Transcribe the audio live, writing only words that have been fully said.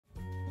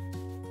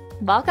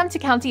Welcome to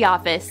County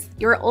Office,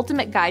 your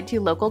ultimate guide to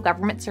local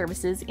government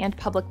services and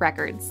public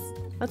records.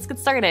 Let's get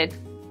started.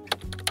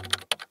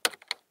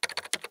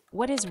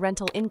 What is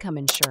rental income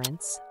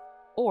insurance,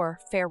 or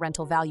fair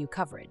rental value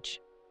coverage?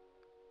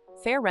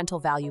 Fair rental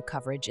value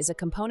coverage is a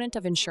component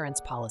of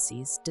insurance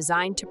policies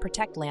designed to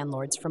protect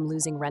landlords from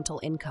losing rental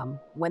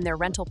income when their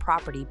rental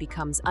property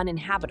becomes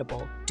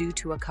uninhabitable due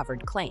to a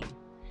covered claim.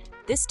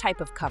 This type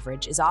of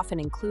coverage is often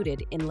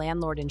included in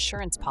landlord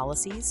insurance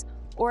policies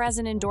or as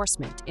an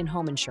endorsement in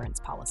home insurance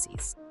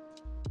policies.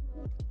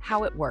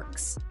 How it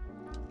works.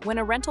 When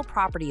a rental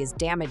property is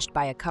damaged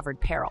by a covered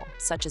peril,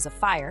 such as a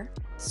fire,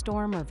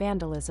 storm, or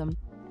vandalism,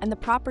 and the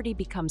property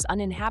becomes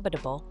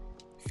uninhabitable,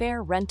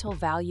 fair rental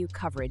value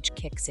coverage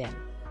kicks in.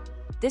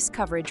 This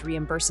coverage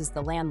reimburses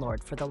the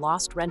landlord for the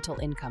lost rental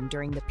income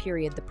during the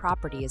period the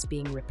property is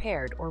being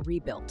repaired or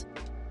rebuilt.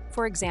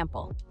 For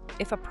example,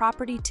 if a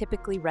property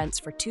typically rents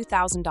for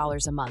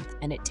 $2,000 a month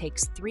and it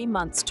takes 3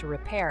 months to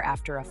repair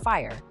after a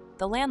fire,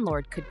 the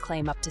landlord could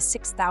claim up to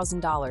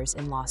 $6,000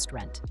 in lost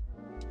rent.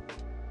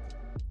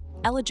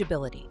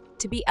 Eligibility.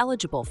 To be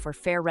eligible for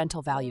fair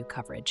rental value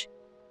coverage,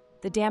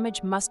 the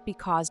damage must be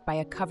caused by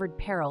a covered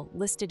peril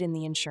listed in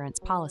the insurance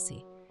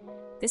policy.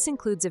 This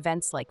includes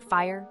events like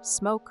fire,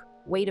 smoke,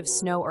 weight of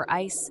snow or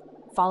ice,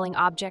 falling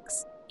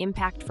objects,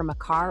 impact from a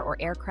car or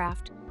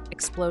aircraft,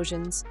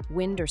 explosions,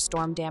 wind or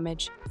storm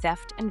damage,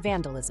 theft, and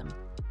vandalism.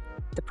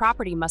 The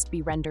property must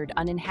be rendered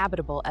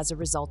uninhabitable as a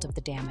result of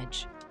the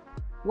damage.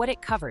 What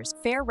it covers.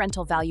 Fair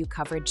rental value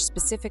coverage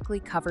specifically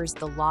covers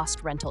the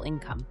lost rental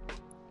income.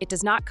 It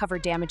does not cover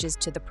damages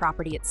to the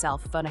property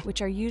itself,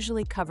 which are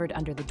usually covered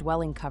under the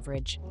dwelling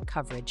coverage,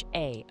 Coverage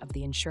A, of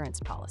the insurance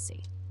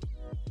policy.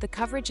 The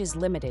coverage is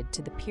limited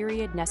to the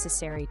period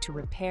necessary to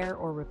repair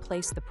or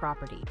replace the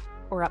property,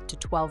 or up to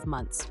 12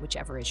 months,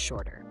 whichever is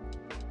shorter.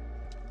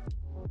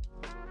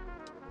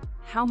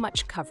 How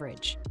much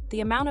coverage?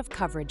 The amount of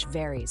coverage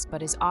varies,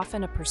 but is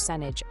often a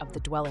percentage of the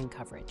dwelling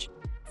coverage.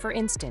 For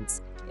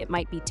instance, it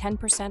might be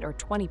 10% or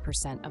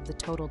 20% of the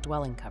total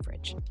dwelling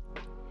coverage.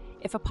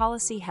 If a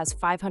policy has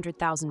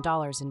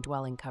 $500,000 in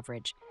dwelling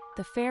coverage,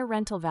 the fair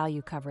rental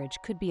value coverage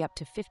could be up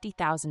to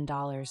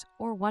 $50,000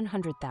 or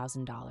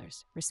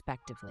 $100,000,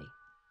 respectively.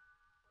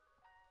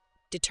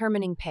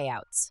 Determining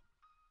payouts.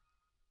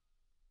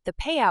 The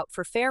payout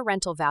for fair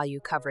rental value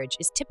coverage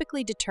is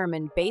typically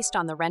determined based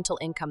on the rental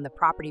income the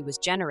property was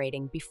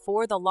generating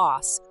before the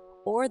loss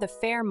or the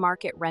fair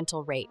market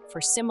rental rate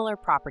for similar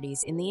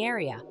properties in the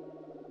area.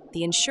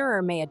 The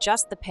insurer may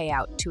adjust the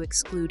payout to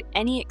exclude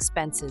any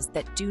expenses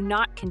that do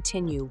not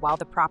continue while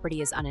the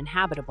property is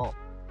uninhabitable,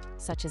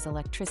 such as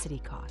electricity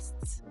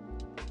costs.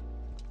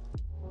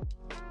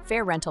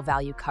 Fair rental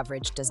value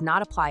coverage does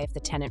not apply if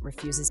the tenant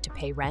refuses to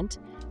pay rent,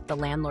 the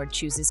landlord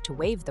chooses to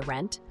waive the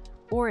rent,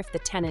 or if the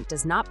tenant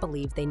does not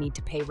believe they need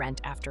to pay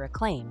rent after a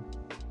claim.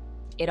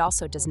 It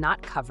also does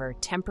not cover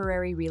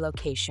temporary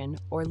relocation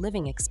or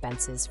living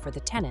expenses for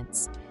the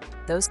tenants.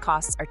 Those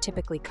costs are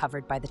typically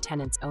covered by the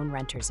tenant's own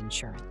renter's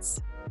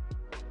insurance.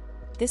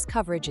 This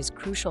coverage is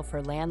crucial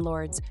for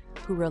landlords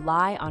who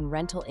rely on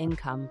rental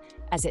income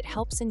as it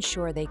helps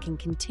ensure they can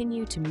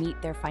continue to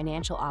meet their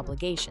financial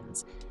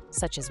obligations,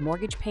 such as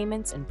mortgage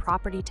payments and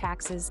property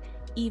taxes,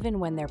 even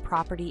when their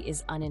property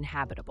is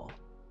uninhabitable.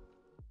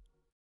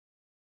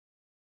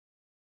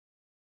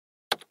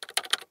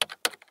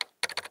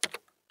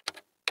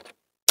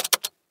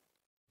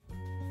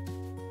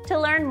 To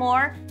learn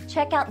more,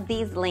 check out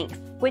these links,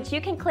 which you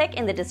can click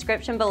in the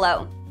description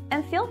below.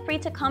 And feel free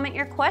to comment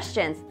your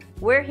questions.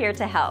 We're here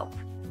to help.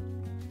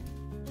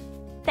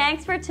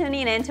 Thanks for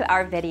tuning in to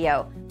our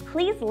video.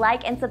 Please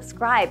like and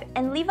subscribe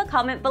and leave a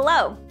comment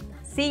below.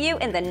 See you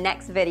in the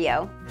next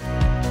video.